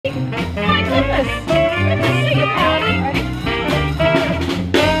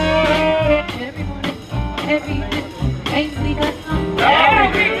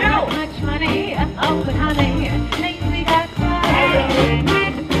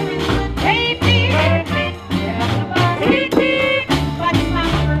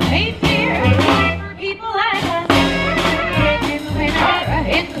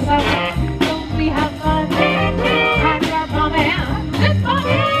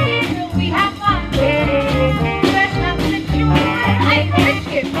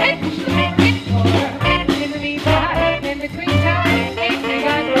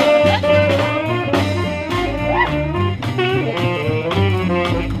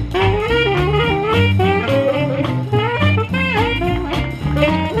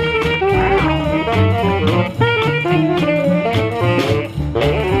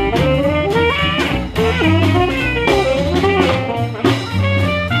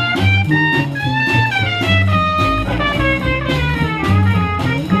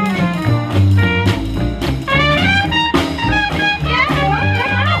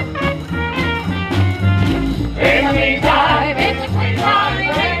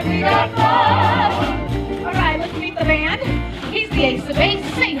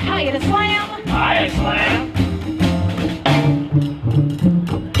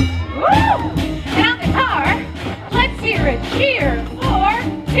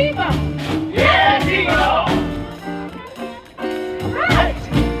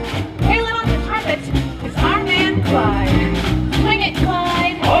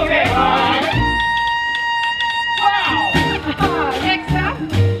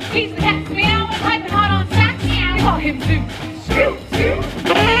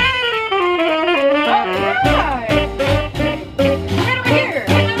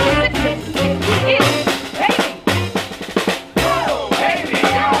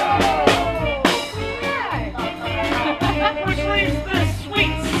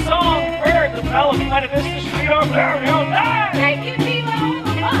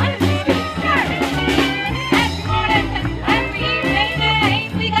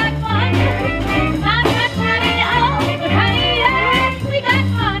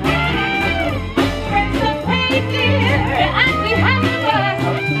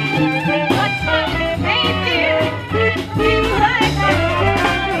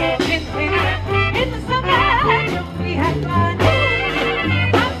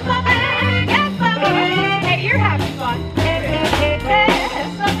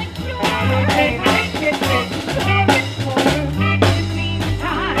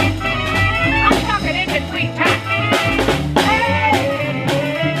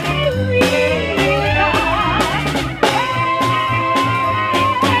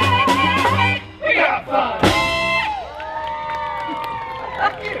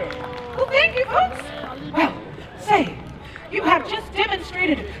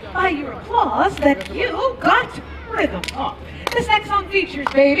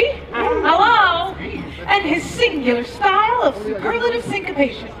Baby. Hello. And his singular style of superlative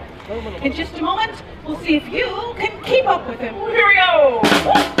syncopation. In just a moment, we'll see if you can keep up with him. Here we go.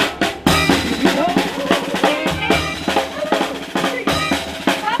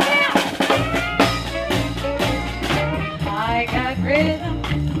 I got rhythm.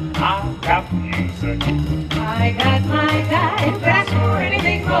 I got music. I got my guy. Ask for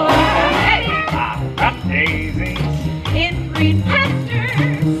anything more. Hey. I got daisies. In green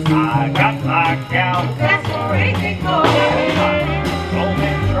pastures. I got my gal. Ask for anything more. Don't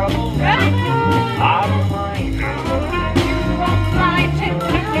in trouble. I don't mind you. You won't find him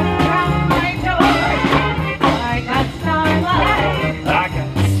around my door. I got starlight. I got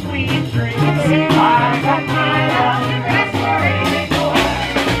sweet dreams. I got my love. Ask for anything more.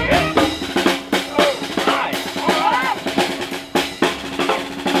 Oh, hi. All right.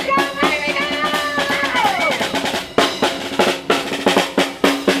 Go, baby, go!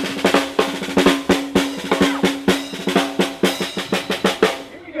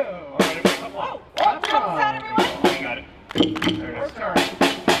 Here we go. All right, everybody. Whoa. What's that, everyone? We got it. There it is. All right.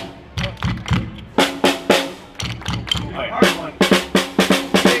 All right, hard one.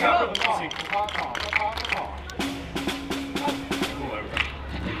 Take out for the music.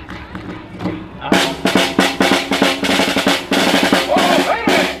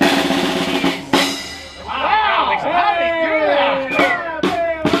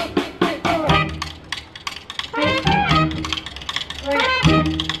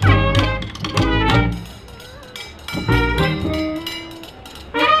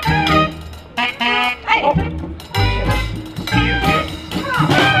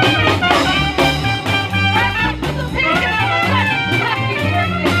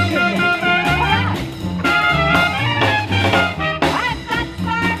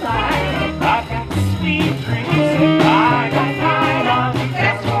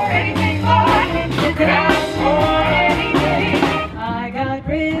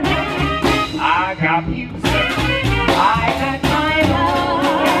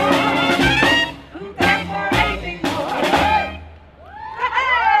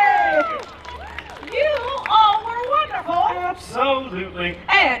 Absolutely.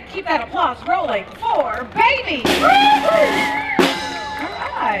 And keep that applause rolling for baby. All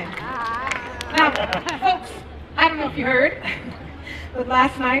right. Now, folks, I don't know if you heard, but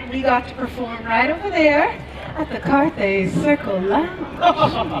last night we got to perform right over there at the Carthay Circle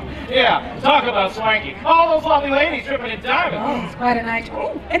Lounge. Yeah, talk about swanky. All those lovely ladies dripping in diamonds. Oh, it's quite a night.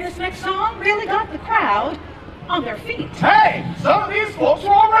 Oh, and this next song really got the crowd on their feet. Hey, some of these folks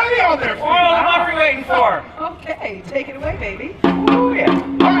are already on their feet. Oh, what are we waiting for? Okay, take it away, baby. Oh, yeah.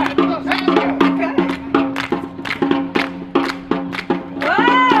 All right, let's hang it together. Okay.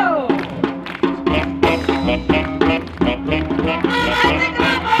 Whoa!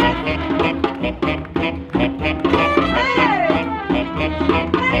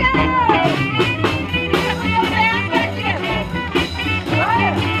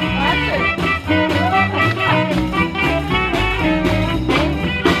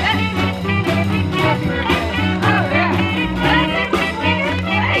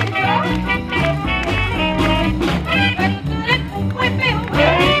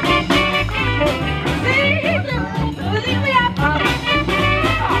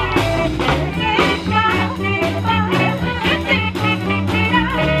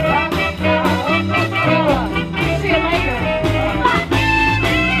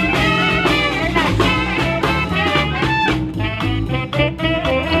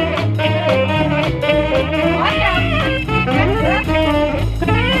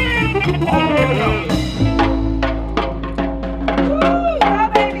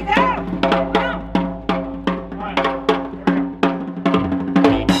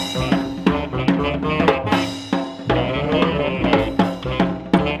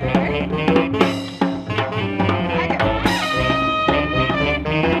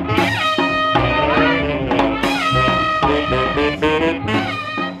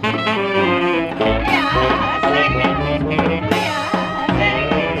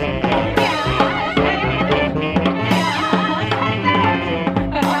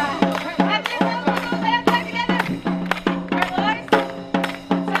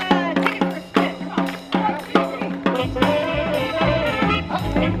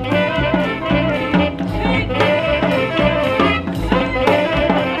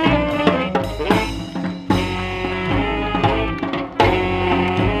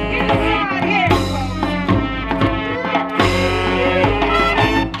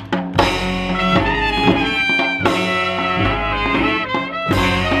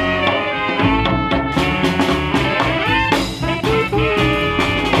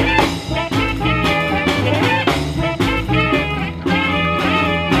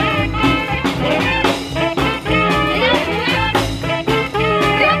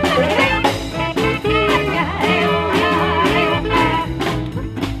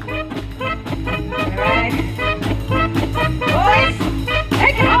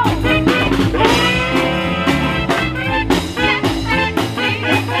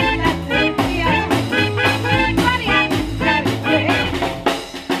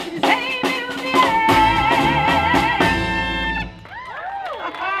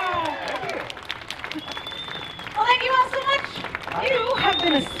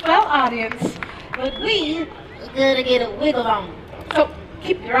 But we gotta get a wiggle on. So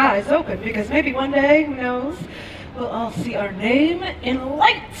keep your eyes open because maybe one day, who knows, we'll all see our name in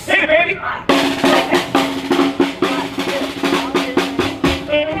lights. Hey, baby!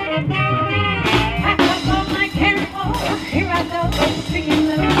 Pack up all my careful, here I go, singing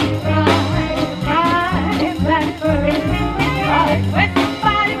the ride, blackbird. When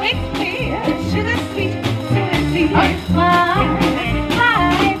somebody makes me sugar sweet, sweet,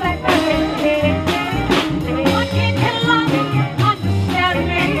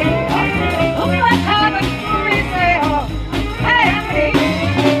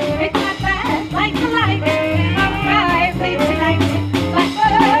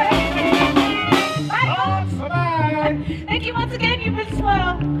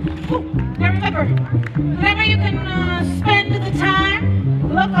 remember, you can spend the time,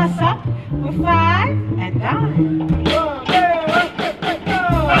 look us up, we're 5 and dime.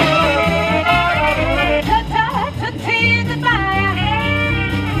 Ta-ta-ta-ta, goodbye.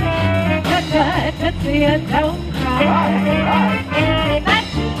 Ta-ta-ta-ta, don't cry.